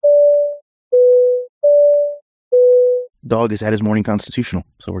Dog has had his morning constitutional,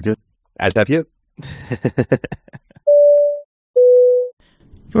 so we're good. As have you.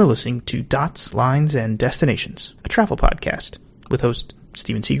 You're listening to Dots, Lines, and Destinations, a travel podcast with hosts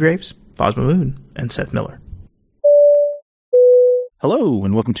Stephen Seagraves, Fosma Moon, and Seth Miller. Hello,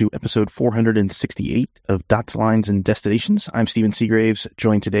 and welcome to episode 468 of Dots, Lines, and Destinations. I'm Stephen Seagraves,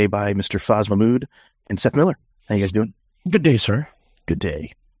 joined today by Mr. Fosma Mood and Seth Miller. How you guys doing? Good day, sir. Good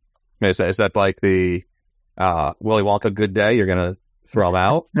day. Is that like the Willy Wonka good day? You're going to throw him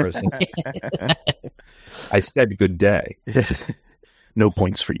out? Or is it... I said good day. No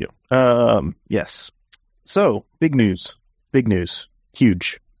points for you. Yes. So, big news.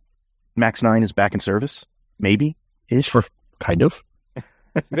 Huge. Max 9 is back in service. Maybe-ish. Kind of.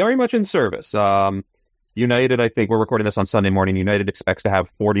 Very much in service. United, I think we're recording this on Sunday morning. United expects to have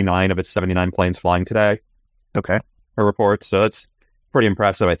 49 of its 79 planes flying today. Okay. Per report. So that's pretty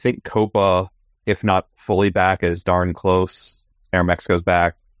impressive. I think Copa, if not fully back, is darn close. Air Mexico's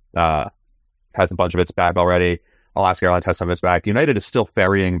back. Has a bunch of its back already. Alaska Airlines has some of its back. United is still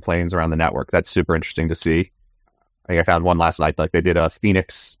ferrying planes around the network. That's super interesting to see. I think I found one last night. Like they did a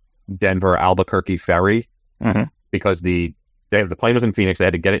Phoenix, Denver, Albuquerque ferry because the plane was in Phoenix. They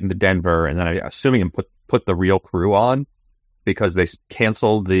had to get it into Denver, and then I assuming and put the real crew on because they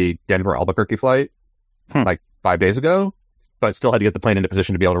canceled the Denver Albuquerque flight like 5 days ago, but still had to get the plane into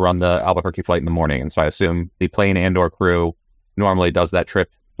position to be able to run the Albuquerque flight in the morning. And so I assume the plane and/or crew normally does that trip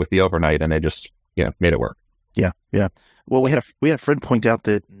with the overnight, and they just made it work. Yeah. Well, we had a friend point out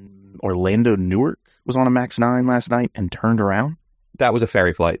that Orlando Newark was on a Max 9 last night and turned around. That was a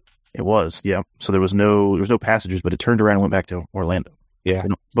ferry flight. It was, yeah. So there was no passengers, but it turned around and went back to Orlando. Yeah,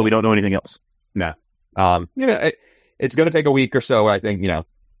 but we don't know anything else. No. It's going to take a week or so. I think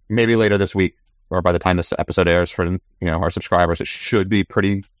maybe later this week or by the time this episode airs for our subscribers, it should be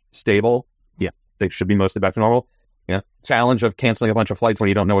pretty stable. Yeah, they should be mostly back to normal. Challenge of canceling a bunch of flights when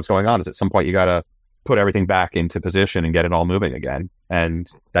you don't know what's going on is at some point you got to put everything back into position and get it all moving again. And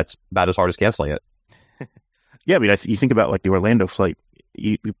that's about as hard as canceling it. Yeah, I mean, you think about like the Orlando flight,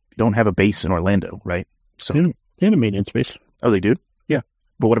 you don't have a base in Orlando, right? So they have a maintenance base. Oh, they do? Yeah.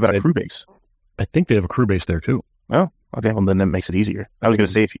 But what about a crew base? I think they have a crew base there too. Oh, okay. Well, then that makes it easier. I was going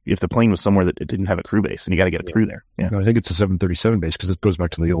to say if the plane was somewhere that it didn't have a crew base, then you got to get a crew there. Yeah. No, I think it's a 737 base because it goes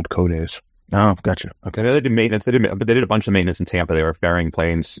back to the old co days. Oh, gotcha. Okay. They did maintenance. They did a bunch of maintenance in Tampa. They were ferrying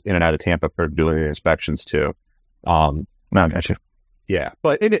planes in and out of Tampa for doing the inspections too. Gotcha. Yeah,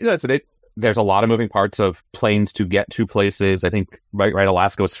 but there's a lot of moving parts of planes to get to places. I think right.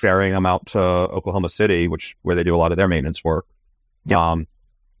 Alaska was ferrying them out to Oklahoma City, where they do a lot of their maintenance work. Yep.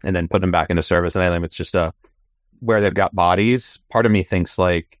 And then put them back into service. And I think it's just where they've got bodies. Part of me thinks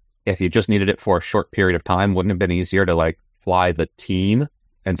like if you just needed it for a short period of time, wouldn't it have been easier to like fly the team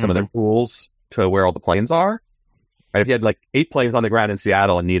and some of their pools to where all the planes are? Right? If you had like 8 planes on the ground in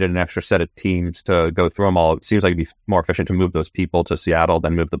Seattle and needed an extra set of teams to go through them all, it seems like it'd be more efficient to move those people to Seattle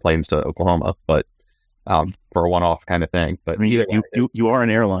than move the planes to Oklahoma. But for a one-off kind of thing. But I mean, you are an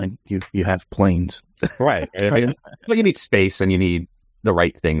airline. You have planes, right? But you need space and you need the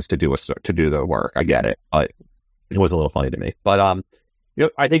right things to do the work. I get it, but it was a little funny to me. But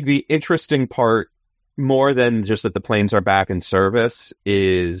I think the interesting part, more than just that the planes are back in service,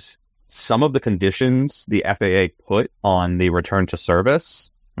 is some of the conditions the FAA put on the return to service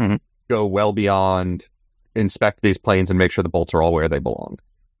go well beyond inspect these planes and make sure the bolts are all where they belong.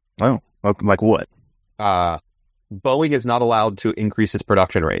 Oh, like what? Boeing is not allowed to increase its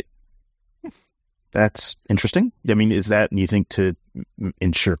production rate. That's interesting. I mean, is that, you think, to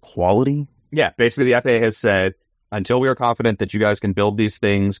ensure quality? Yeah, basically the FAA has said, until we are confident that you guys can build these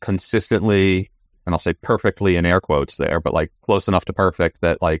things consistently, and I'll say perfectly in air quotes there, but like close enough to perfect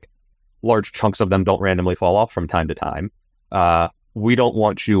that like large chunks of them don't randomly fall off from time to time. We don't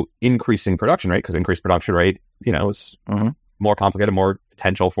want you increasing production rate, because increased production rate, is more complicated, more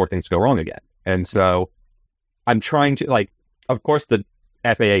potential for things to go wrong again. And so I'm trying to of course the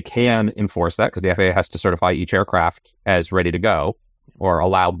FAA can enforce that because the FAA has to certify each aircraft as ready to go or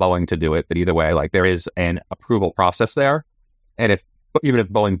allow Boeing to do it. But either way, there is an approval process there. And even if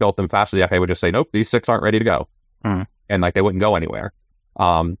Boeing built them faster, the FAA would just say, nope, these 6 aren't ready to go. And they wouldn't go anywhere.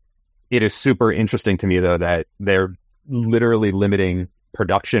 It is super interesting to me, though, that they're literally limiting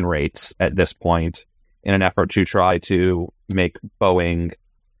production rates at this point in an effort to try to make Boeing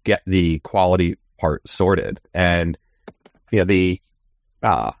get the quality part sorted. And the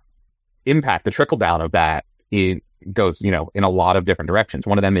impact, the trickle down of that, it goes in a lot of different directions.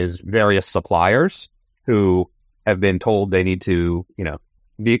 One of them is various suppliers who have been told they need to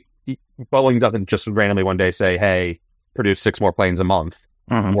Boeing doesn't just randomly one day say, hey, produce 6 more planes a month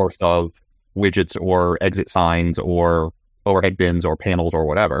worth of widgets or exit signs or overhead bins or panels or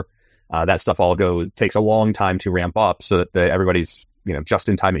whatever. That stuff all takes a long time to ramp up so that everybody's,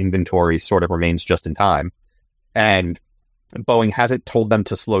 just-in-time inventory sort of remains just in time. And Boeing hasn't told them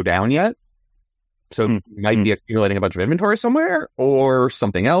to slow down yet. So it might be accumulating a bunch of inventory somewhere or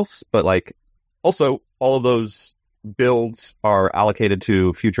something else. But also all of those builds are allocated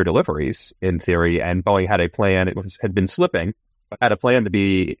to future deliveries in theory. And Boeing had a plan. Had been slipping, but had a plan to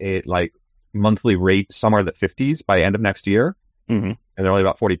be a monthly rate somewhere in the 50s by end of next year. Mm-hmm. And they're only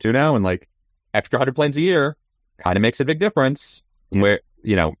about 42 now. And extra 100 planes a year kind of makes a big difference. Yeah. Where,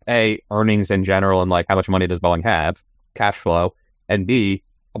 earnings in general and how much money does Boeing have, cash flow, and B,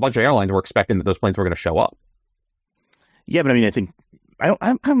 a bunch of airlines were expecting that those planes were going to show up. Yeah, but I think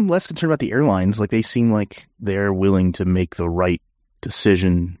I'm less concerned about the airlines. They seem like they're willing to make the right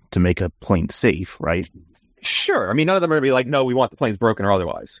decision to make a plane safe, right? Sure. None of them are going to be no, we want the planes broken or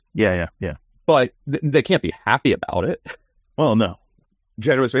otherwise. Yeah. But they can't be happy about it. Well, no.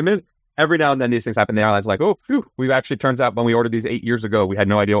 Generally speaking, every now and then these things happen. The airline's oh, phew, we actually, turns out when we ordered these 8 years ago, we had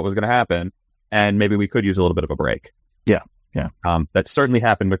no idea what was going to happen. And maybe we could use a little bit of a break. Yeah. That certainly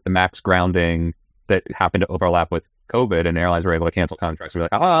happened with the MAX grounding that happened to overlap with COVID, and airlines were able to cancel contracts. We're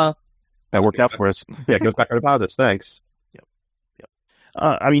that worked out for us. Yeah, it goes back to our deposits. Thanks.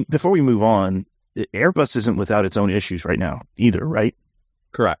 Yep. Before we move on, Airbus isn't without its own issues right now either, right?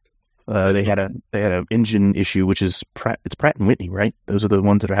 Correct. They had an engine issue, which is Pratt and Whitney, right? Those are the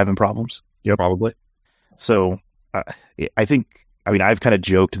ones that are having problems. Yeah, probably. So I think, I've kind of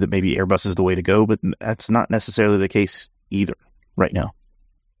joked that maybe Airbus is the way to go, but that's not necessarily the case either right now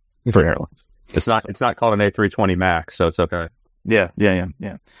for airlines. It's not called an A320 MAX, so it's okay. Yeah.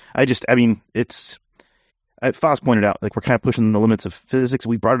 It's Foz pointed out, we're kind of pushing the limits of physics.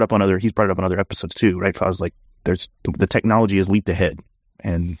 He's brought it up on other episodes too, right? Foz, there's the technology has leaped ahead,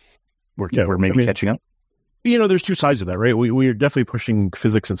 and we're maybe catching up. There's two sides of that, right? We are definitely pushing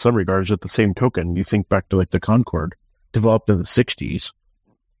physics in some regards. At the same token, you think back to the Concorde developed in the 60s,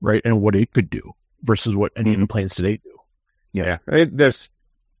 right? And what it could do versus what any of the planes today do. Yeah.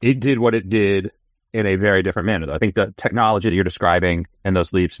 It did what it did in a very different manner, though. I think the technology that you're describing and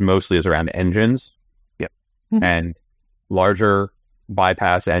those leaps mostly is around engines. Yep. Mm-hmm. And larger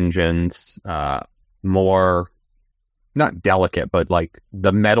bypass engines, more, not delicate, but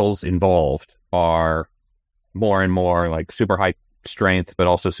the metals involved are more and more super high strength, but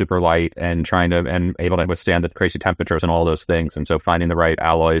also super light and able to withstand the crazy temperatures and all those things. And so finding the right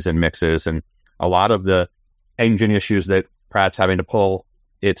alloys and mixes, and a lot of the engine issues that Pratt's having to pull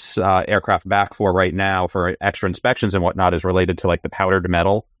its aircraft back for right now for extra inspections and whatnot is related to the powdered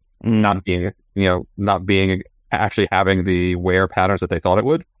metal not being actually having the wear patterns that they thought it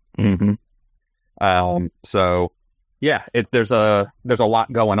would. Mm-hmm. So yeah, there's a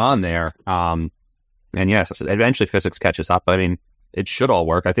lot going on there. And yes, eventually physics catches up. It should all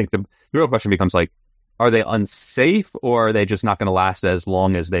work. I think the real question becomes are they unsafe, or are they just not going to last as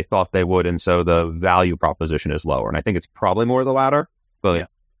long as they thought they would? And so the value proposition is lower. And I think it's probably more the latter. But yeah.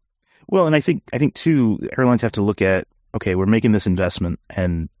 Well, and I think too, airlines have to look at, okay, we're making this investment,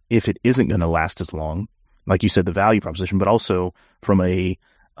 and if it isn't going to last as long, like you said, the value proposition, but also from a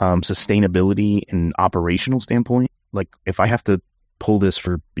sustainability and operational standpoint, if I have to pull this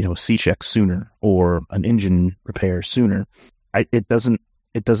for C check sooner or an engine repair sooner, it doesn't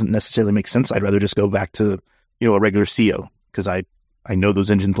necessarily make sense. I'd rather just go back to a regular CO, because I know those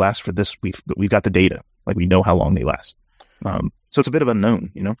engines last for this. We've got the data, we know how long they last. So it's a bit of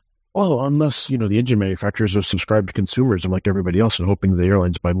unknown, Well, unless, the engine manufacturers are subscribed to consumerism like everybody else and hoping the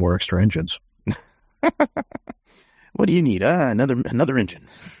airlines buy more extra engines. What do you need? Another engine.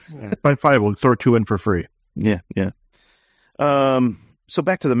 Buy 5, we'll throw 2 in for free. Yeah. So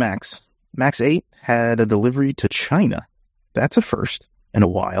back to the MAX. MAX 8 had a delivery to China. That's a first in a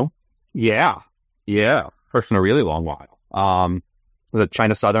while. Yeah. First in a really long while. The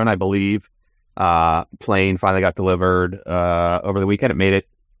China Southern, I believe, plane finally got delivered over the weekend. It made it,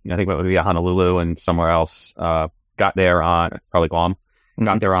 I think it would be Honolulu and somewhere else. Got there on, probably Guam. Mm-hmm.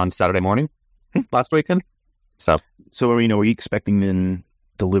 Got there on Saturday morning last weekend. So are we expecting then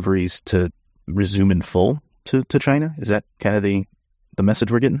deliveries to resume in full to China? Is that kind of the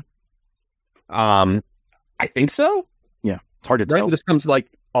message we're getting? I think so. Yeah, it's hard to tell. This comes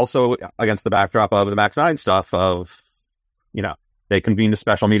also against the backdrop of the MAX 9 stuff of, they convened a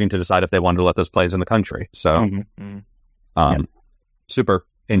special meeting to decide if they wanted to let those planes in the country. So, super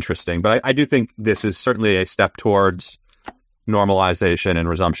interesting. But I do think this is certainly a step towards normalization and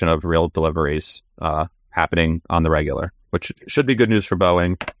resumption of real deliveries happening on the regular, which should be good news for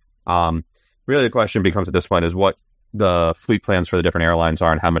Boeing. Really, the question becomes at this point is what the fleet plans for the different airlines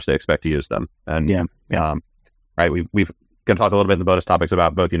are and how much they expect to use them. And right, we've going to talk a little bit in the bonus topics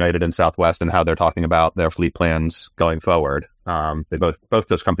about both United and Southwest and how they're talking about their fleet plans going forward. They both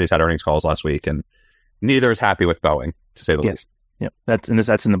those companies had earnings calls last week, and neither is happy with Boeing, to say the least. Yep. That's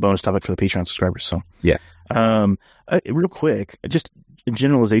in the bonus topic for the Patreon subscribers. So yeah. Real quick, just a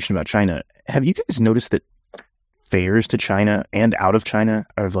generalization about China. Have you guys noticed that fares to China and out of China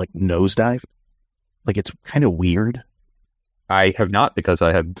are like nosedived? Like, it's kind of weird. I have not, because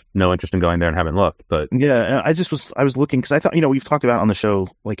I had no interest in going there and haven't looked. But yeah, I was looking because I thought, we've talked about on the show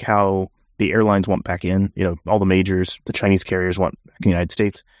like how the airlines want back in, all the majors, the Chinese carriers want back in the United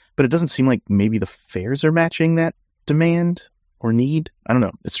States, but it doesn't seem like maybe the fares are matching that demand or need. I don't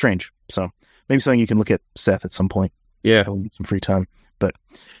know. It's strange. So maybe something you can look at, Seth, at some point. Yeah, some free time. But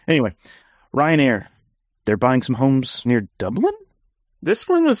anyway, Ryanair, they're buying some homes near Dublin. This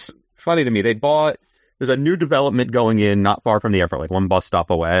one was funny to me. There's a new development going in not far from the airport, like one bus stop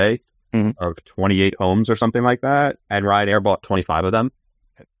away, of 28 homes or something like that. And Ryanair bought 25 of them.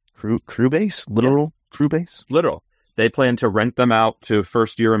 Crew base? Literal crew base? Literal. They plan to rent them out to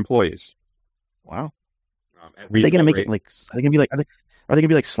first-year employees. Wow. Are they going to make it like? Are they going to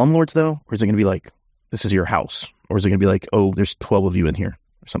be like slumlords though, or is it going to be like this is your house, or is it going to be like, oh, there's 12 of you in here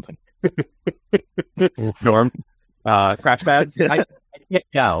or something? Norm, crash pads. I can't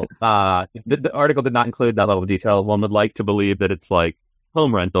tell. The article did not include that level of detail. One would like to believe that it's like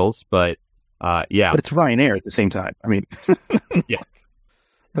home rentals, but yeah. But it's Ryanair at the same time. I mean, yeah.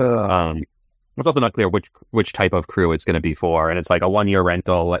 It's also not clear which type of crew it's going to be for, and it's like a 1-year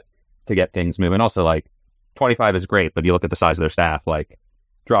rental to get things moving. Also, like 25 is great, but you look at the size of their staff, like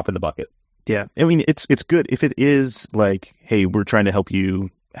drop in the bucket. Yeah, I mean it's good if it is like, hey, we're trying to help you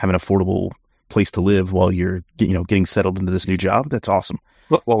have an affordable place to live while you're getting settled into this new job. That's awesome.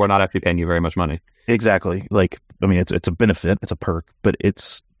 Well, we're not actually paying you very much money. Exactly. Like, I mean, it's a benefit, it's a perk, but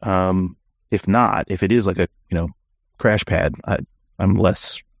it's if it is like a crash pad, I'm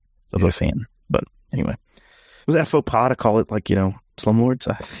less of a fan. But anyway, was that a faux pas to call it like slumlords?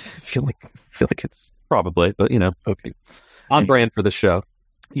 I feel like it's probably, but okay, on brand for the show.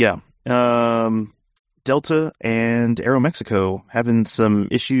 Yeah. Delta and Aeromexico having some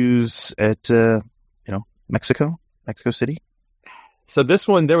issues at Mexico City. So this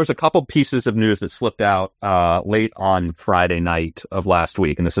one, there was a couple pieces of news that slipped out late on Friday night of last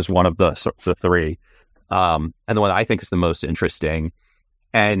week, and this is one of the three, and the one I think is the most interesting.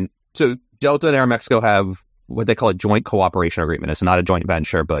 And so Delta and Aeromexico have what they call a joint cooperation agreement. It's not a joint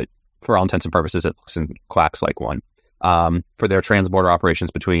venture, but for all intents and purposes, it looks and quacks like one, for their transborder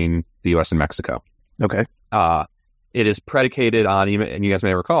operations between the U.S. and Mexico. Okay. It is predicated on, and you guys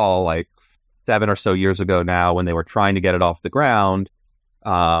may recall, like 7 or so years ago now, when they were trying to get it off the ground,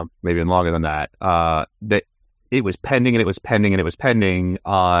 maybe even longer than that, that it was pending and it was pending and it was pending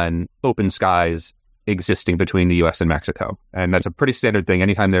on open skies existing between the U.S. and Mexico. And that's a pretty standard thing.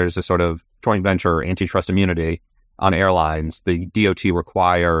 Anytime there's a sort of joint venture or antitrust immunity on airlines, the DOT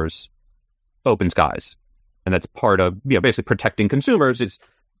requires open skies. And that's part of, basically protecting consumers. It's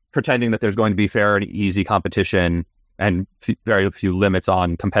pretending that there's going to be fair and easy competition and very few limits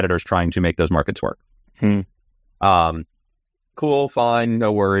on competitors trying to make those markets work. Cool, fine,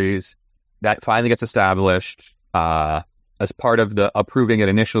 no worries. That finally gets established. As part of the approving it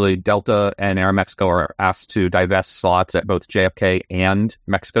initially, Delta and Aeromexico are asked to divest slots at both JFK and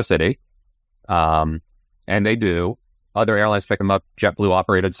Mexico City. And they do. Other airlines pick them up. JetBlue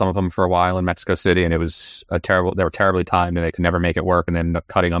operated some of them for a while in Mexico City, and it was they were terribly timed, and they could never make it work, and then ended up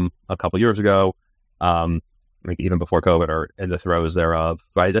cutting them a couple years ago, like even before COVID or in the throes thereof,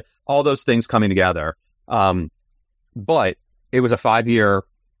 right? All those things coming together. But it was a 5-year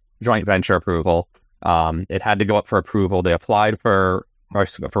joint venture approval. It had to go up for approval. They applied for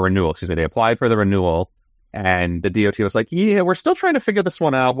renewal. They applied for the renewal, and the DOT was like, "Yeah, we're still trying to figure this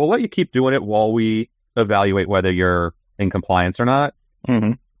one out. We'll let you keep doing it while we evaluate whether you're in compliance or not."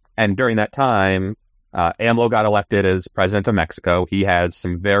 Mm-hmm. And during that time, AMLO got elected as president of Mexico. He has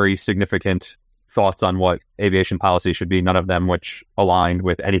some very significant thoughts on what aviation policy should be, none of them which aligned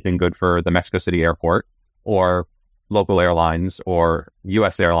with anything good for the Mexico City airport or local airlines or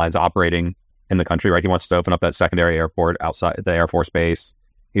U.S. airlines operating in the country, right? He wants to open up that secondary airport outside the Air Force Base.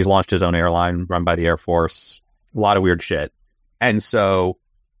 He's launched his own airline run by the Air Force. A lot of weird shit. And so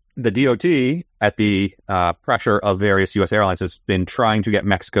the DOT, at the pressure of various U.S. airlines, has been trying to get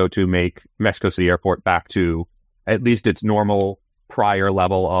Mexico to make Mexico City Airport back to at least its normal prior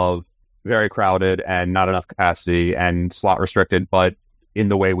level of very crowded and not enough capacity and slot restricted, but in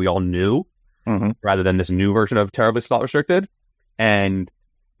the way we all knew, rather than this new version of terribly slot restricted. And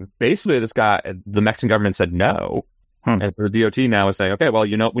basically, the Mexican government said no. And the DOT now is saying, okay, well,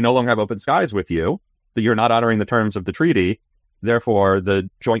 we no longer have open skies with you. you're not honoring the terms of the treaty. Therefore, the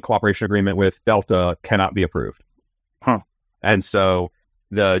joint cooperation agreement with Delta cannot be approved. Huh. And so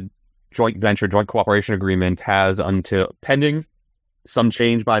the joint cooperation agreement has until, pending some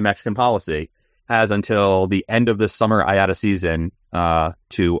change by Mexican policy, has until the end of this summer IATA season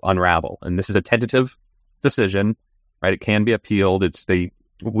to unravel. And this is a tentative decision, right? It can be appealed. They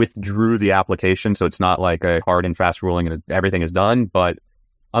withdrew the application, so it's not like a hard and fast ruling and everything is done. But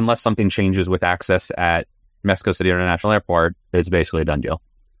unless something changes with access at Mexico City International Airport, it's basically a done deal.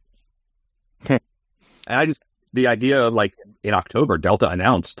 Okay. And the idea of, like, in October, Delta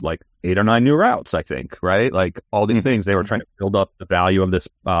announced like 8 or 9 new routes, I think, right? Like all these things, they were trying to build up the value of this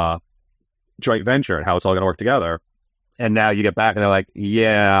joint venture and how it's all going to work together. And now you get back and they're like,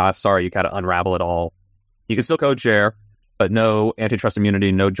 yeah, sorry, you got to unravel it all. You can still code share, but no antitrust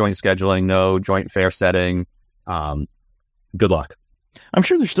immunity, no joint scheduling, no joint fare setting. Good luck. I'm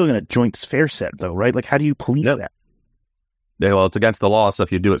sure they're still going to joint fare set, though, right? Like, how do you police that? Yeah, well, it's against the law, so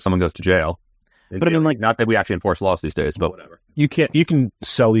if you do it, someone goes to jail. But I mean, like, not that we actually enforce laws these days, but whatever. You can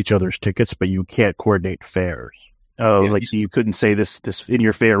sell each other's tickets, but you can't coordinate fares. Oh, like, so you couldn't say this in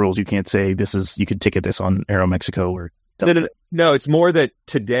your fare rules. You can't say you could ticket this on Aeromexico or. No, it's more that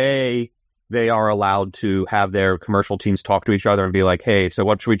today they are allowed to have their commercial teams talk to each other and be like, hey, so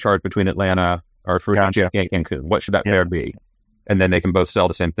what should we charge between Atlanta or for JFK and Cancun? What should that fare be? And then they can both sell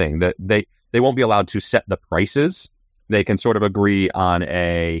the same thing. That they won't be allowed to set the prices. They can sort of agree on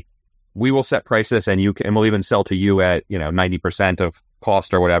we will set prices and we'll even sell to you at 90% of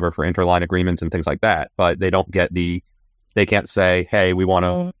cost or whatever for interline agreements and things like that. But they don't get they can't say, hey, we want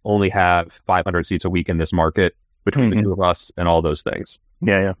to only have 500 seats a week in this market between the two of us and all those things.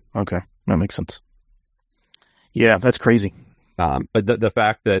 Yeah. Okay. That makes sense. Yeah, that's crazy. But the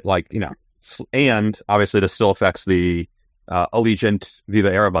fact that, and obviously this still affects the Allegiant Viva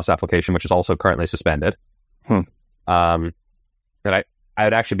Aerobus application, which is also currently suspended. That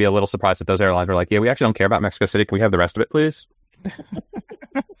I'd actually be a little surprised if those airlines were like, yeah, we actually don't care about Mexico City. Can we have the rest of it, please?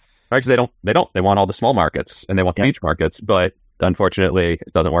 Right? Because they don't. They want all the small markets and they want the beach markets, but unfortunately,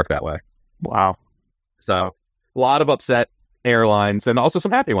 it doesn't work that way. Wow. So a lot of upset airlines and also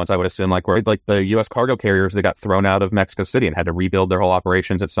some happy ones, I would assume, like the U.S. cargo carriers that got thrown out of Mexico City and had to rebuild their whole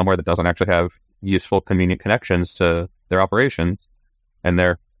operations at somewhere that doesn't actually have useful, convenient connections to their operations and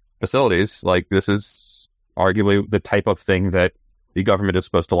their facilities. Like, this is arguably the type of thing that the government is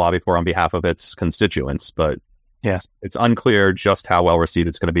supposed to lobby for on behalf of its constituents, but it's unclear just how well received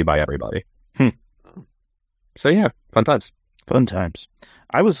it's going to be by everybody. So yeah, fun times.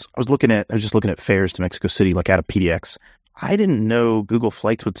 I was just looking at fares to Mexico City, like out of PDX. I didn't know Google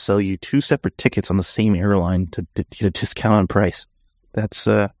Flights would sell you 2 separate tickets on the same airline to get a discount on price. That's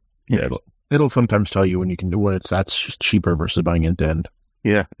it'll sometimes tell you when that's cheaper versus buying end to end.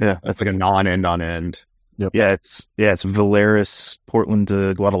 Yeah. That's like a non-end on end. Yep. Yeah, it's Valeris, Portland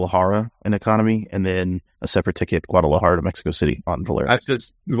to Guadalajara in economy, and then a separate ticket, Guadalajara to Mexico City on Valeris.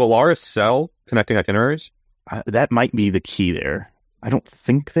 Does Valeris sell connecting itineraries? That might be the key there. I don't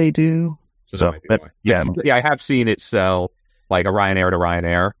think they do. So I have seen it sell like a Ryanair to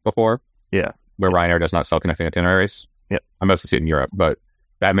Ryanair before. Yeah. Where Ryanair does not sell connecting itineraries. Yep. I mostly see it in Europe, but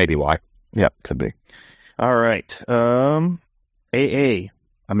that may be why. Yeah, could be. All right. AA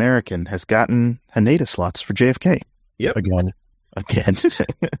American has gotten Haneda slots for JFK. Yep. Again.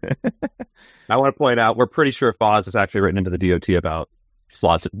 I want to point out, we're pretty sure Foz is actually written into the DOT about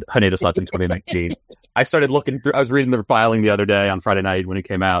Haneda slots in 2019. I started looking through, I was reading the filing the other day on Friday night when it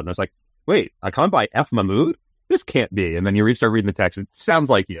came out, and I was like, wait, I come by F. Mahmood? This can't be. And then you start reading the text, it sounds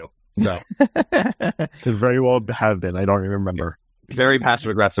like you. So It very well have been. I don't even remember. Very passive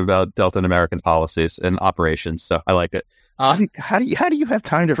aggressive about Delta and American policies and operations, so I like it. How do you have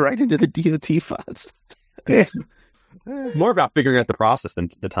time to write into the DOT Foz? More about figuring out the process than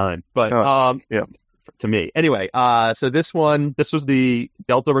the time, but to me anyway. So this was the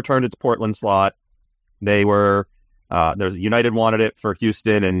Delta returned its Portland slot. They were there's United wanted it for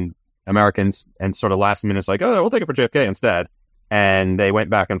Houston, and Americans and sort of last minute like, oh, we'll take it for JFK instead. And they went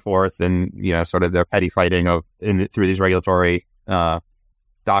back and forth, and sort of their petty fighting through these regulatory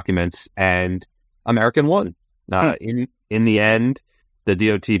documents, and American won. In the end, the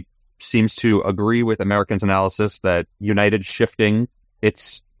DOT seems to agree with American's analysis that United shifting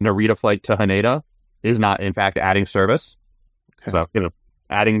its Narita flight to Haneda is not, in fact, adding service. Okay. So,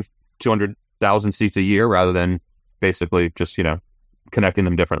 adding 200,000 seats a year rather than basically just, connecting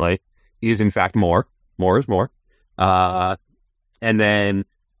them differently is, in fact, more. More is more. And then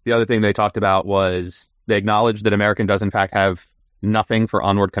the other thing they talked about was they acknowledged that American does, in fact, have nothing for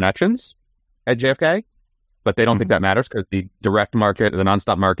onward connections at JFK. but they don't think that matters because the direct market, the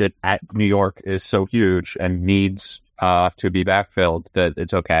nonstop market at New York is so huge and needs to be backfilled that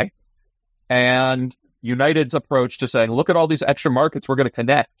it's okay. And United's approach to saying, look at all these extra markets we're going to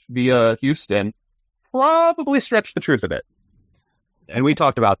connect via Houston, probably stretched the truth a bit. And we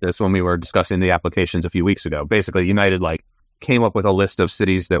talked about this when we were discussing the applications a few weeks ago. Basically, United came up with a list of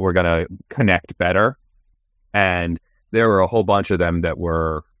cities that were going to connect better. And there were a whole bunch of them that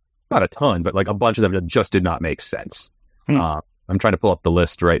were, not a ton, but a bunch of them that just did not make sense. I'm trying to pull up the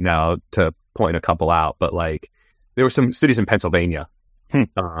list right now to point a couple out, but there were some cities in Pennsylvania.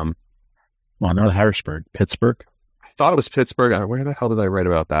 Well, not Harrisburg, Pittsburgh. I thought it was Pittsburgh. Where the hell did I write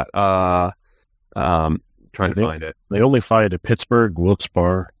about that? Trying to find it. They only fly to Pittsburgh,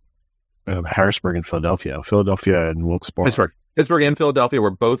 Wilkes-Barre, Harrisburg, and Philadelphia. Philadelphia and Wilkes-Barre. Pittsburgh and Philadelphia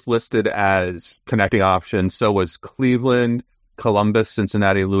were both listed as connecting options. So was Cleveland, Columbus,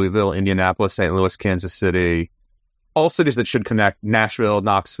 Cincinnati, Louisville, Indianapolis, St. Louis, Kansas City. All cities that should connect. Nashville,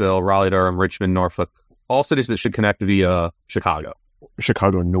 Knoxville, Raleigh-Durham, Richmond, Norfolk. All cities that should connect via Chicago.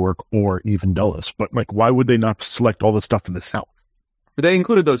 Chicago, Newark, or even Dulles. But why would they not select all the stuff in the South? They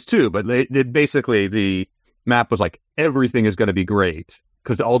included those too, but they basically, the map was everything is going to be great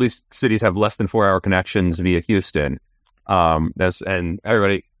because all these cities have less than 4-hour connections via Houston. And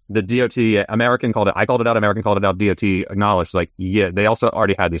everybody, the DOT, American called it, I called it out, American called it out, DOT acknowledged, yeah, they also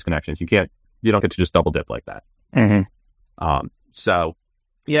already had these connections. You don't get to just double dip like that. Mm-hmm. So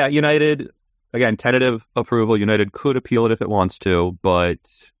yeah, United, again, tentative approval. United could appeal it if it wants to, but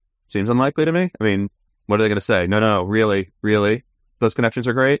seems unlikely to me. I mean, what are they going to say? No, really? Those connections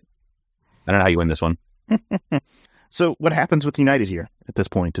are great? I don't know how you win this one. So what happens with United here at this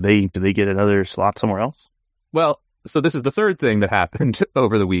point? Do they get another slot somewhere else? Well, so this is the third thing that happened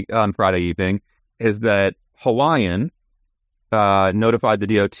over the week on Friday evening, is that Hawaiian notified the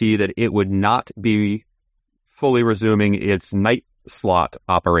DOT that it would not be fully resuming its night slot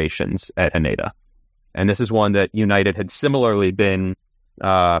operations at Haneda. And this is one that United had similarly been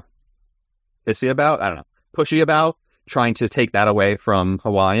pushy about, trying to take that away from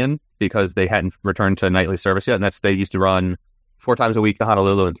Hawaiian because they hadn't returned to nightly service yet. And they used to run 4 times a week to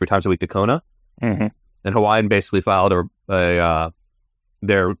Honolulu and 3 times a week to Kona. Mm-hmm. And Hawaiian basically filed their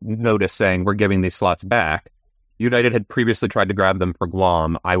notice saying, we're giving these slots back. United had previously tried to grab them for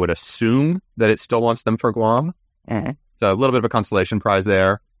Guam. I would assume that it still wants them for Guam. Mm-hmm. So a little bit of a consolation prize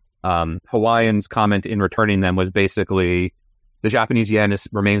there. Hawaiian's comment in returning them was basically, the Japanese yen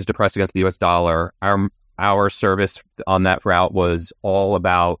remains depressed against the US dollar. Our service on that route was all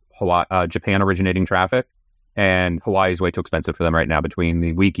about Japan originating traffic, and Hawaii is way too expensive for them right now between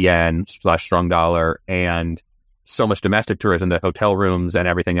the weak yen / strong dollar and so much domestic tourism that hotel rooms and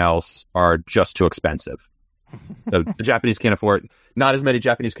everything else are just too expensive. So the Japanese can't afford, not as many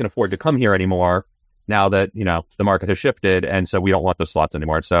Japanese can afford to come here anymore now that, the market has shifted, and so we don't want those slots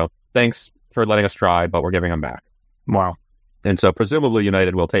anymore. So thanks for letting us try, but we're giving them back. Wow. And so presumably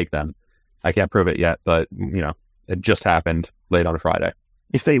United will take them. I can't prove it yet, but, it just happened late on a Friday.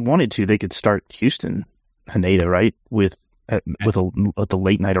 If they wanted to, they could start Houston, Haneda, right? With a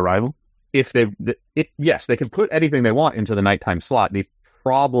late night arrival? Yes, they can put anything they want into the nighttime slot. The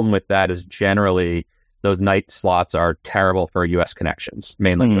problem with that is generally those night slots are terrible for U.S. connections,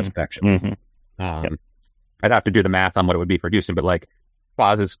 mainly U.S. connections. Mm-hmm. I'd have to do the math on what it would be for Houston, but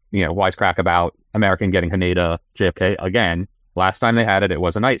Foz's, wisecrack about American getting Haneda, JFK, again, last time they had it, it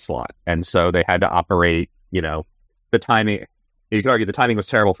was a night slot. And so they had to operate, the timing. You could argue the timing was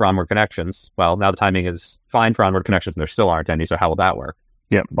terrible for onward connections. Well, now the timing is fine for onward connections, and there still aren't any, so how will that work?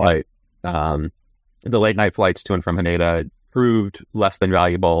 Yeah. But the late night flights to and from Haneda proved less than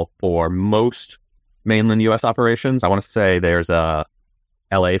valuable for most mainland U.S. operations. I want to say there's a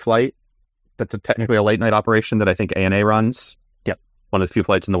L.A. flight that's technically a late night operation that I think ANA runs. Yep. One of the few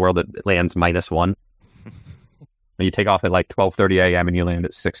flights in the world that lands -1. You take off at 12:30 a.m. and you land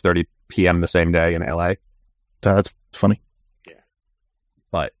at 6:30 p.m. the same day in L.A. That's funny. Yeah.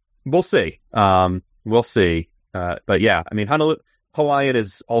 But we'll see. We'll see. But yeah, I mean, Hawaiian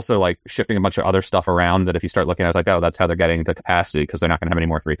is also shifting a bunch of other stuff around that if you start looking at it, it's oh, that's how they're getting the capacity because they're not going to have any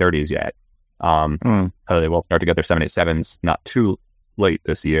more 330s yet. They will start to get their 787s not too late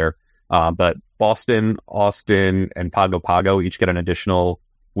this year. But Boston, Austin, and Pago Pago each get an additional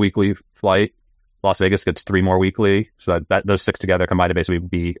weekly flight. Las Vegas gets 3 more weekly. So that those 6 together combined to basically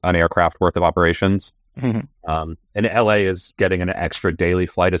be an aircraft worth of operations. Mm-hmm. And LA is getting an extra daily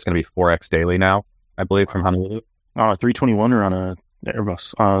flight. It's going to be 4X daily now, I believe, from Honolulu. 321 or on a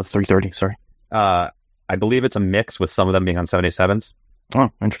Airbus? 330, sorry. I believe it's a mix with some of them being on 787s.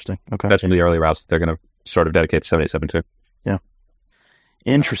 Oh, interesting. Okay. That's one of the early routes that they're going to sort of dedicate to 787 to. Yeah.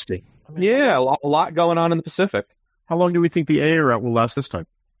 Interesting. Yeah, a lot going on in the Pacific. How long do we think the AA route will last this time?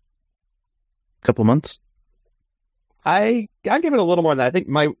 Couple months. I give it a little more than that. I think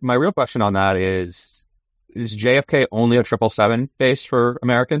my real question on that is JFK only a 777 base for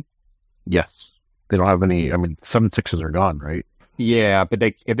American? Yes. They don't have any. I mean, 767s are gone, right? Yeah, but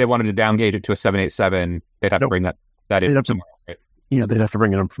if they wanted to downgrade it to a 787, they'd have to bring that in somewhere, right? Yeah, they'd have to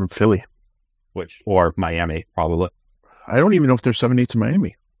bring it up from Philly. Or Miami, probably. I don't even know if there's 78s in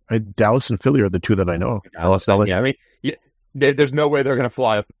Miami. Dallas and Philly are the two that I know. Dallas, yeah. I mean, there's no way they're going to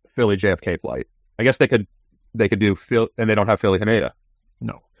fly a Philly JFK flight. I guess they could do Philly, and they don't have Philly Haneda.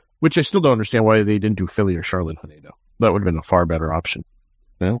 No, which I still don't understand why they didn't do Philly or Charlotte Haneda. That would have been a far better option.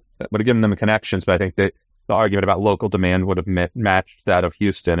 Well, that would have given them connections, but I think that the argument about local demand would have matched that of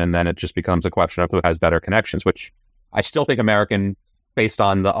Houston, and then it just becomes a question of who has better connections, which I still think American, based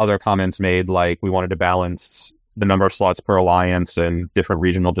on the other comments made, like we wanted to balance the number of slots per alliance and different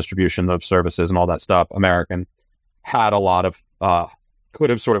regional distribution of services and all that stuff, American had a lot of, could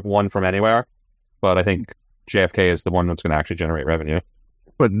have sort of won from anywhere, but I think JFK is the one that's going to actually generate revenue.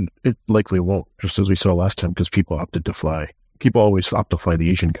 But it likely won't, just as we saw last time, because people opted to fly. People always opt to fly the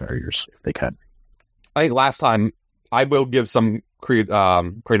Asian carriers if they can. I think last time, I will give some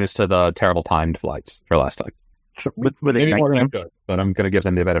credence to the terrible timed flights for last time. Maybe more than good, but I'm going to give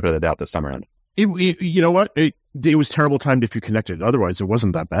them the benefit of the doubt this time around. You know what? It was terrible timed if you connected. Otherwise, it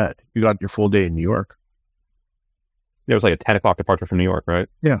wasn't that bad. You got your full day in New York. There was like a 10 o'clock departure from New York, right?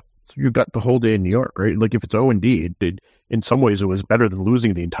 Yeah. So you got the whole day in New York, right? Like if it's O&D, in some ways it was better than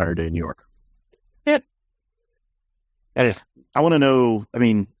losing the entire day in New York. Yeah. That is. I want to know, I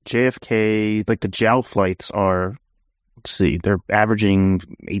mean, JFK, like the JAL flights are, let's see, they're averaging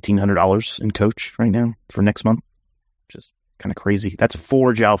 $1,800 in coach right now for next month. Just kind of crazy. That's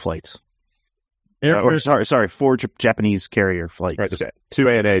 4 JAL flights. Sorry, 4 Japanese carrier flights. Right, there's 2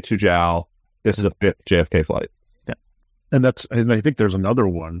 ANA, 2 JAL. This is a 5th JFK flight. Yeah. And I think there's another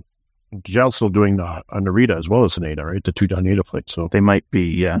one. JAL's still doing a Narita as well as an ADA, right? The 2 Narita flights. So they might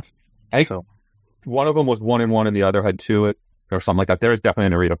be, yeah. So one of them was 1 and 1 and the other had 2 or something like that. There is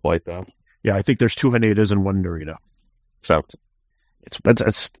definitely a Narita flight, though. Yeah, I think there's 2 Hanedas and 1 Narita. So it's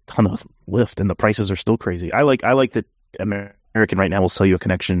a ton of lift, and the prices are still crazy. I like that American right now will sell you a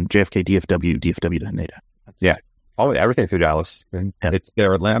connection JFK DFW to Haneda. Yeah, everything through Dallas. It's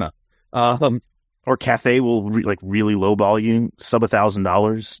their Atlanta. Or Cathay will really low volume, sub $1,000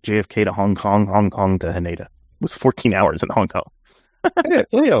 JFK to Hong Kong, Hong Kong to Haneda with 14 hours in Hong Kong. Yeah,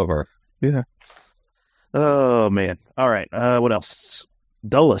 layover. Yeah. Oh man. All right. What else?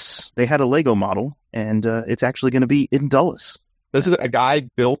 Dulles. They had a Lego model, and it's actually going to be in Dulles. This is a guy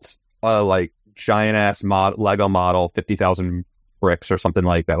built a giant ass Lego model, 50,000 bricks or something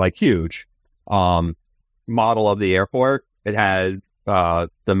like that, like huge model of the airport. It had the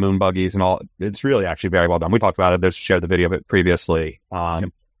moon buggies and all. It's really actually very well done. We talked about it. There's shared the video of it previously.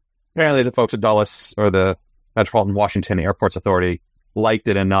 Apparently the folks at Dulles, or the Metropolitan Washington Airports Authority, liked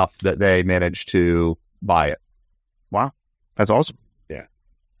it enough that they managed to buy it. Wow. That's awesome. Yeah.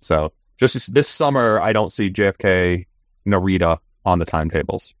 So just this summer, I don't see JFK Narita on the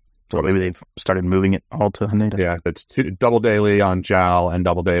timetables. So maybe they've started moving it all to Haneda. Yeah, it's double daily on JAL and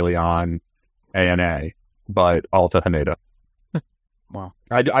double daily on ANA, but all to Haneda. Wow.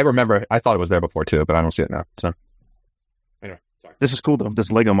 I remember, I thought it was there before too, but I don't see it now. So anyway, sorry. This is cool though.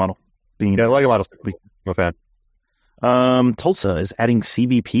 This Lego model Lego model's cool. I'm a fan. Tulsa is adding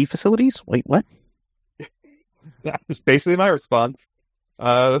CBP facilities. Wait, what? That was basically my response.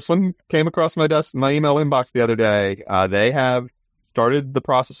 This one came across my email inbox the other day. They have started the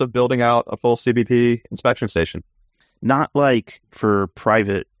process of building out a full CBP inspection station. Not like for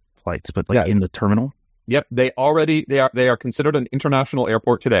private flights, but in the terminal. Yep, they are considered an international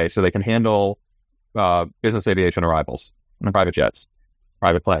airport today, so they can handle business aviation arrivals, private jets,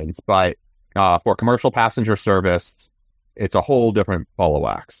 private planes. But for commercial passenger service, it's a whole different ball of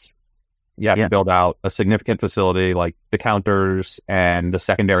wax. You have to build out a significant facility like the counters and the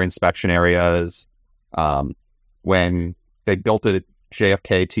secondary inspection areas. When they built it at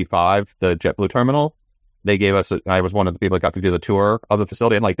JFK T5, the JetBlue terminal, they gave us, I was one of the people that got to do the tour of the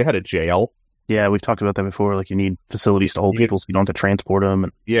facility, and they had a jail. Yeah, we've talked about that before. You need facilities to hold people so you don't have to transport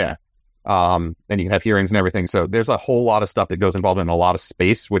them. And you can have hearings and everything. So there's a whole lot of stuff that goes involved in a lot of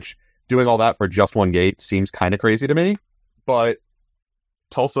space, which doing all that for just one gate seems kind of crazy to me. But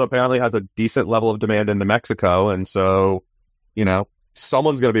Tulsa apparently has a decent level of demand into Mexico. And so,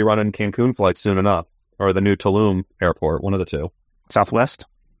 someone's going to be running Cancun flights soon enough, or the new Tulum airport, one of the two. Southwest?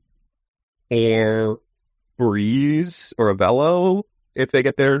 Or Breeze or Avelo, if they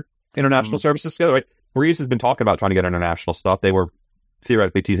get their international services together. Right? Breeze has been talking about trying to get international stuff. They were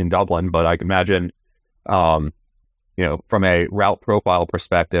theoretically teasing Dublin, but I can imagine, from a route profile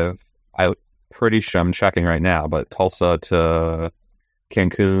perspective, I'm pretty sure I'm checking right now, but Tulsa to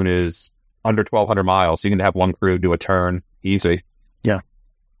Cancun is under 1,200 miles. So you can have one crew do a turn easy. Yeah.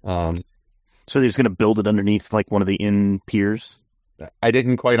 So they're just going to build it underneath like one of the inn piers. I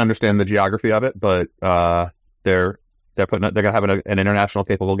didn't quite understand the geography of it, but they're going to have an international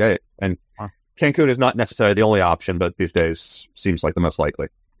capable gate, and Cancun is not necessarily the only option, but these days seems like the most likely.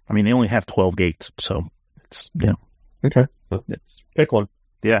 I mean, they only have 12 gates, so it's okay. Pick one.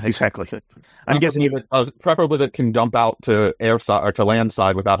 Yeah, exactly. I'm guessing even preferably that can dump out to air side or to land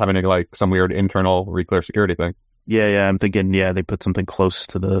side without having to like some weird internal reclear security thing. Yeah. I'm thinking, they put something close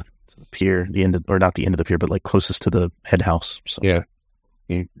to the pier, or not the end of the pier, but like closest to the head house. So. Yeah,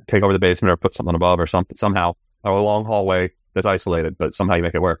 you take over the basement or put something above or something somehow. Or a long hallway that's isolated, but somehow you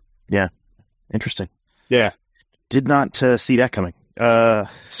make it work. Yeah, interesting. Yeah, did not see that coming.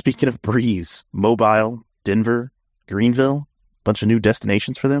 Speaking of Breeze, Mobile, Denver, Greenville, bunch of new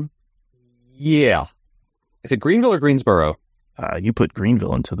destinations for them. Yeah, is it Greenville or Greensboro? You put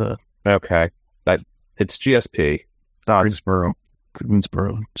Greenville into the. Okay, it's GSP. Greensboro,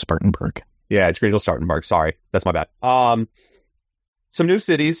 Spartanburg. Yeah, it's Greenville, Spartanburg. Sorry, that's my bad. Some new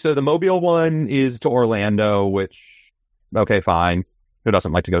cities. So the Mobile one is to Orlando, which, okay, fine. Who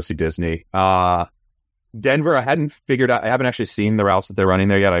doesn't like to go see Disney? Denver, I haven't figured out. I haven't actually seen the routes that they're running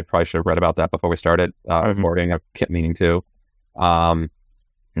there yet. I probably should have read about that before we started recording. I kept meaning to. And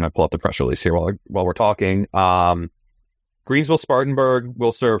I pull up the press release here while we're talking. Greensville, Spartanburg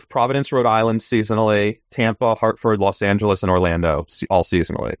will serve Providence, Rhode Island seasonally, Tampa, Hartford, Los Angeles, and Orlando all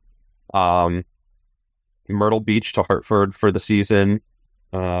seasonally. Myrtle Beach to Hartford for the season.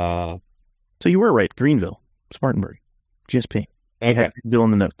 So you were right. Greenville, Spartanburg, GSP. Okay. Greenville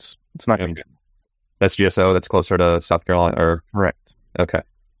in the notes. It's not Greenville. That's GSO. That's closer to South Carolina. Or correct. Okay.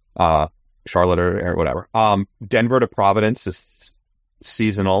 Charlotte or whatever. Denver to Providence is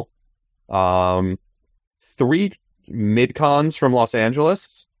seasonal. 3 mid-cons from Los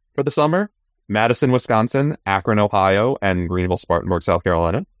Angeles for the summer. Madison, Wisconsin, Akron, Ohio, and Greenville, Spartanburg, South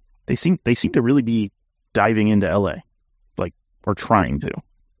Carolina. They seem to really be diving into LA, or trying to.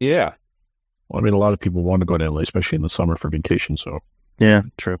 Yeah. Well, I mean, a lot of people want to go to LA, especially in the summer for vacation. So. Yeah,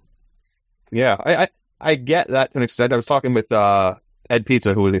 true. Yeah, I get that to an extent. I was talking with Ed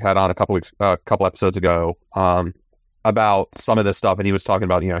Pizza, who we had on a couple episodes ago, about some of this stuff, and he was talking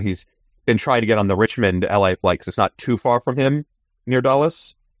about he's been trying to get on the Richmond to LA flight because it's not too far from him near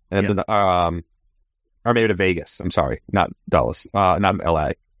Dulles, and it's or maybe to Vegas. I'm sorry, not Dulles, not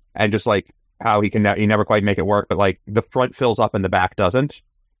LA, and just like how he never quite make it work, but like the front fills up and the back doesn't,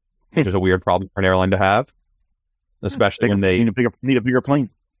 which is a weird problem for an airline to have, especially when they need a bigger plane.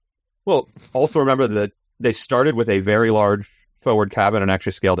 Well, also remember that they started with a very large forward cabin and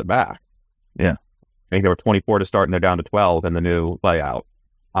actually scaled it back. Yeah, I think there were 24 to start, and they're down to 12 in the new layout.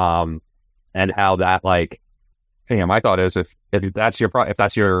 And how that my thought is if that's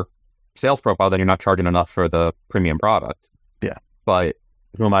your sales profile, then you're not charging enough for the premium product. Yeah, but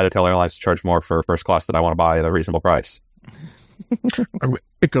who am I to tell airlines to charge more for first class that I want to buy at a reasonable price?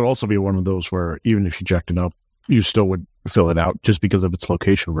 It could also be one of those where even if you jacked it up, you still would fill it out just because of its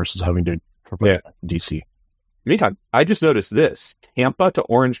location versus having to provide DC. Meantime, I just noticed this: Tampa to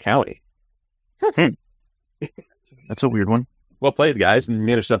Orange County. That's a weird one. Well played, guys, and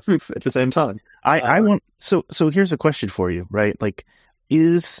managed to at the same time. I want so here's a question for you, right?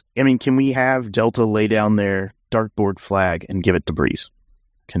 Can we have Delta lay down their dartboard flag and give it to Breeze?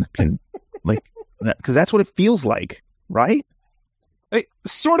 Can because that's what it feels like, right?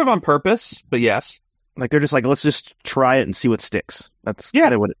 Sort of on purpose, but yes. They're just let's just try it and see what sticks. That's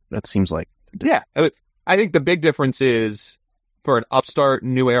kind of what that seems like. Yeah, I think the big difference is for an upstart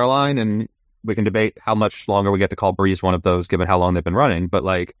new airline, and we can debate how much longer we get to call Breeze one of those, given how long they've been running.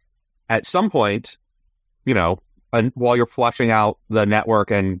 But at some point, and while you're fleshing out the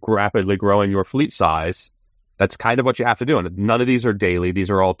network and rapidly growing your fleet size, that's kind of what you have to do. And none of these are daily. These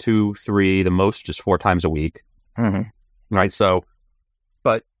are all 2, 3, the most just 4 times a week. Mm-hmm. Right. So,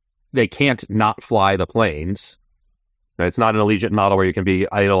 but they can't not fly the planes. It's not an Allegiant model where you can be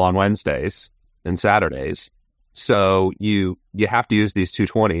idle on Wednesdays and Saturdays. So you have to use these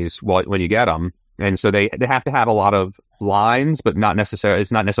 220s when you get them. And so they have to have a lot of lines, but it's not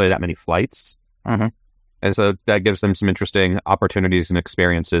necessarily that many flights. Mm-hmm. And so that gives them some interesting opportunities and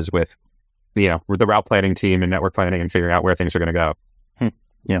experiences with the route planning team and network planning and figuring out where things are going to go.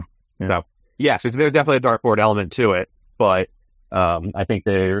 Yeah. So yes, there's definitely a dartboard element to it, but I think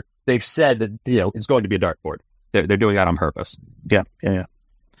they've said that it's going to be a dartboard. They're doing that on purpose. Yeah. At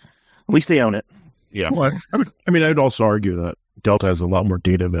least they own it. Yeah. Well, I would also argue that Delta has a lot more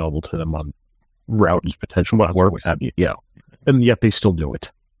data available to them on routes, potential network, what have you. Yeah. And yet they still do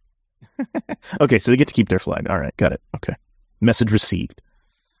it. Okay, so they get to keep their flag. All right, got it. Okay. Message received.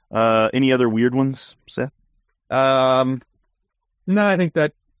 Any other weird ones, Seth? No, I think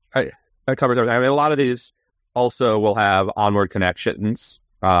that covers everything. I mean, a lot of these also will have onward connections.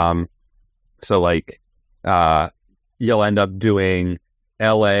 So like, you'll end up doing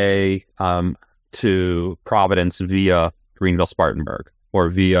LA to Providence via Greenville Spartanburg, or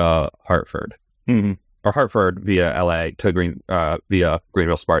via Hartford, or Hartford via LA to via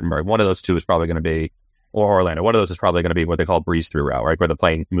Greenville Spartanburg. One of those two is probably going to be, or Orlando. One of those is probably going to be what they call breeze through route, right, where the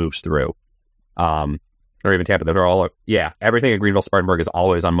plane moves through. Or even Tampa. They're all, everything at Greenville Spartanburg is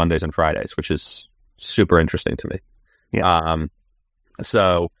always on Mondays and Fridays, which is super interesting to me. Yeah.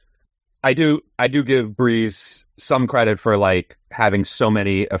 So I do give Breeze some credit for like having so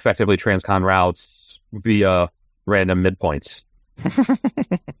many effectively transcon routes via random midpoints.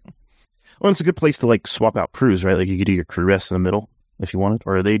 Well, it's a good place to like swap out crews, right? Like you could do your crew rest in the middle if you wanted,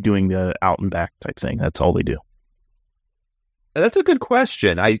 or are they doing the out and back type thing? That's all they do. That's a good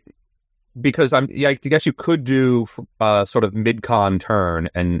question. I guess you could do sort of mid-con turn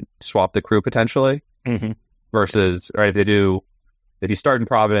and swap the crew potentially. Versus, right, if you start in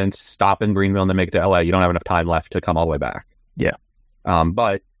Providence, stop in Greenville, and then make it to LA, you don't have enough time left to come all the way back. Yeah.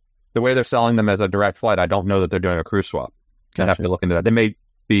 But the way they're selling them as a direct flight, I don't know that they're doing a crew swap. Gotcha. I'd have to look into that. They may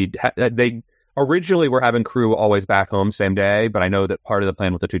be, they originally were having crew always back home same day, but I know that part of the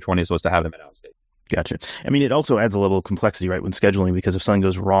plan with the 220s was to have them in outstate. Gotcha. I mean, it also adds a level of complexity, right, when scheduling, because if something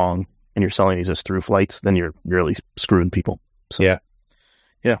goes wrong and you're selling these as through flights, then you're really screwing people. So,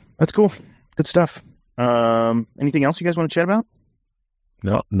 yeah, that's cool. Good stuff. Anything else you guys want to chat about?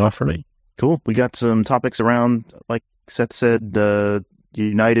 No, not for me. Cool. We got some topics around, like Seth said,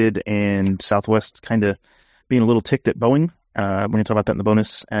 United and Southwest kind of being a little ticked at Boeing. We're going to talk about that in the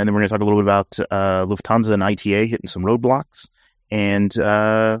bonus. And then we're going to talk a little bit about Lufthansa and ITA hitting some roadblocks, and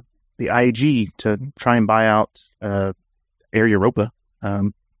the IAG to try and buy out Air Europa.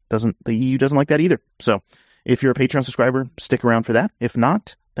 The EU doesn't like that either. So if you're a Patreon subscriber, stick around for that. If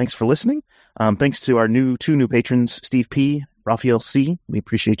not, thanks for listening. Thanks to our two new patrons, Steve P., Raphael C. We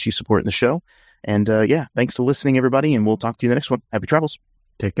appreciate you supporting the show. And thanks for listening, everybody, and we'll talk to you in the next one. Happy travels.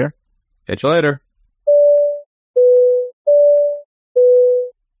 Take care. Catch you later.